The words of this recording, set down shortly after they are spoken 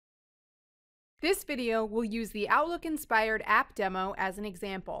This video will use the Outlook-inspired app demo as an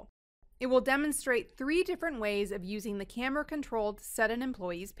example. It will demonstrate 3 different ways of using the camera control to set an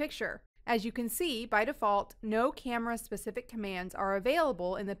employee's picture. As you can see, by default, no camera-specific commands are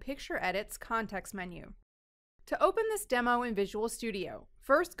available in the Picture Edit's context menu. To open this demo in Visual Studio,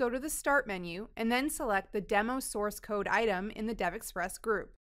 first go to the Start menu and then select the demo source code item in the DevExpress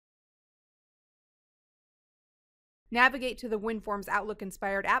group. Navigate to the WinForms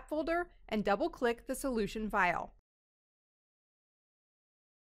Outlook-inspired app folder and double-click the solution file.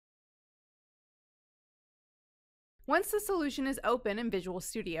 Once the solution is open in Visual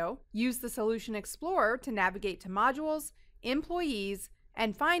Studio, use the Solution Explorer to navigate to Modules, Employees,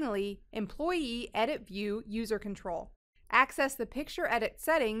 and finally, Employee Edit View User Control. Access the Picture Edit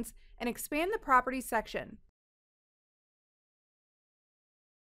settings and expand the Properties section.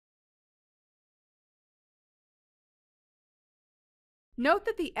 Note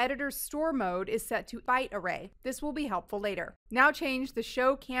that the editor's store mode is set to byte array. This will be helpful later. Now change the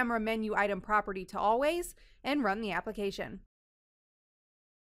Show Camera Menu Item property to Always and run the application.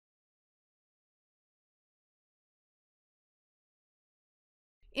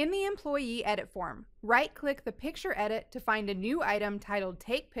 In the Employee Edit form, right-click the Picture Edit to find a new item titled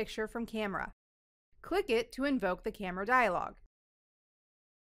Take Picture from Camera. Click it to invoke the camera dialog.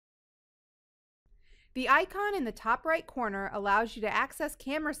 The icon in the top right corner allows you to access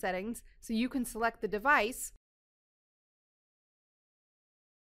camera settings so you can select the device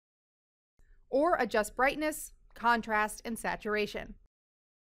or adjust brightness, contrast, and saturation.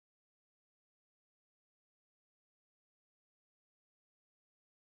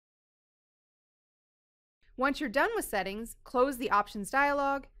 Once you're done with settings, close the Options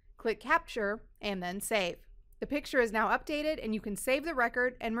dialog, click Capture, and then Save. The picture is now updated and you can save the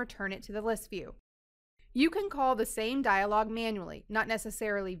record and return it to the list view. You can call the same dialog manually, not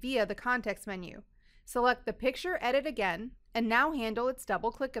necessarily via the context menu. Select the Picture Edit again, and now handle its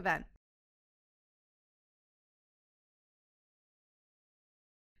double-click event.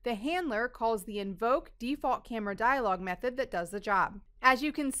 The handler calls the Invoke Default Camera Dialog method that does the job. As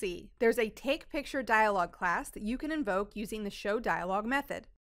you can see, there's a Take Picture Dialog class that you can invoke using the Show Dialog method.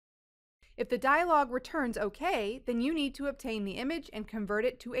 If the dialog returns OK, then you need to obtain the image and convert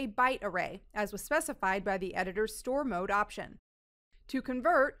it to a byte array, as was specified by the editor's Store Mode option. To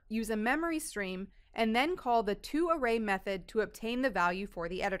convert, use a memory stream and then call the ToArray method to obtain the value for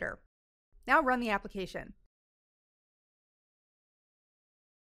the editor. Now run the application.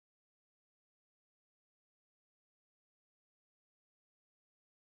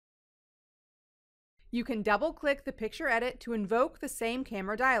 You can double-click the Picture Edit to invoke the same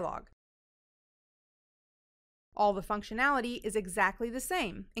camera dialog. All the functionality is exactly the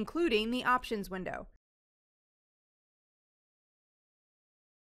same, including the Options window.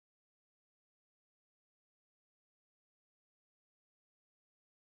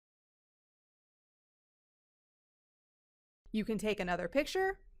 You can take another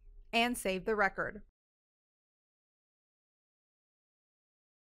picture and save the record.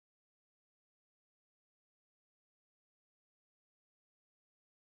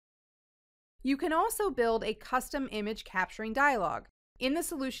 You can also build a custom image capturing dialog. In the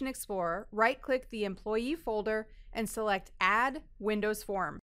Solution Explorer, right-click the Employee folder and select Add Windows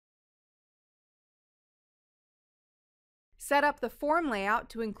Form. Set up the form layout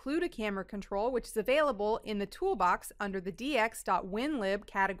to include a camera control, which is available in the toolbox under the dx.winlib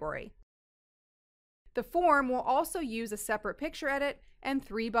category. The form will also use a separate Picture Edit and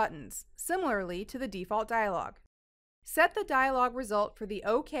 3 buttons, similarly to the default dialog. Set the dialog result for the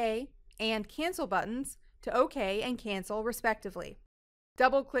OK and Cancel buttons to OK and Cancel respectively.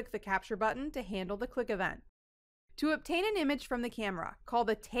 Double-click the Capture button to handle the click event. To obtain an image from the camera, call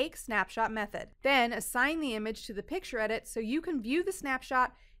the Take Snapshot method. Then assign the image to the Picture Edit so you can view the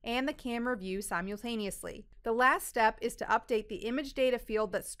snapshot and the camera view simultaneously. The last step is to update the image data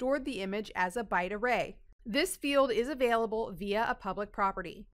field that stored the image as a byte array. This field is available via a public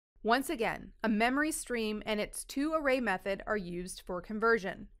property. Once again, a memory stream and its ToArray method are used for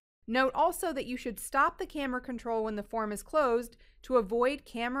conversion. Note also that you should stop the camera control when the form is closed to avoid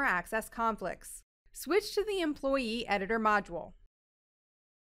camera access conflicts. Switch to the Employee Editor module.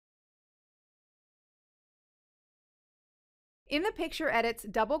 In the Picture Edit's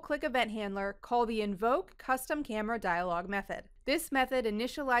double-click event handler, call the Invoke Custom Camera Dialog method. This method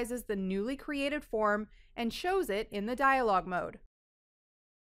initializes the newly created form and shows it in the dialog mode.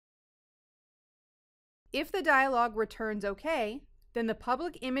 If the dialog returns OK, then the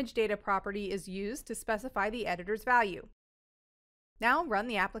public image data property is used to specify the editor's value. Now run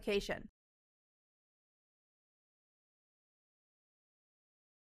the application.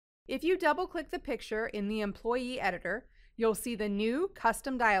 If you double-click the picture in the Employee Editor, you'll see the new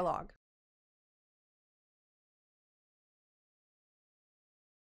custom dialog.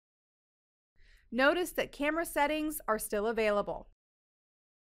 Notice that camera settings are still available.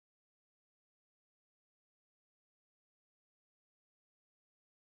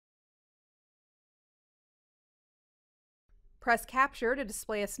 Press Capture to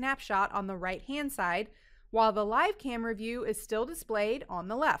display a snapshot on the right-hand side, while the live camera view is still displayed on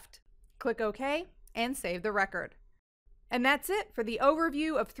the left. Click OK and save the record. And that's it for the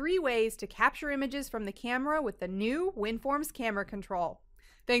overview of 3 ways to capture images from the camera with the new WinForms camera control.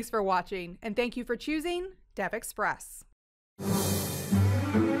 Thanks for watching, and thank you for choosing DevExpress.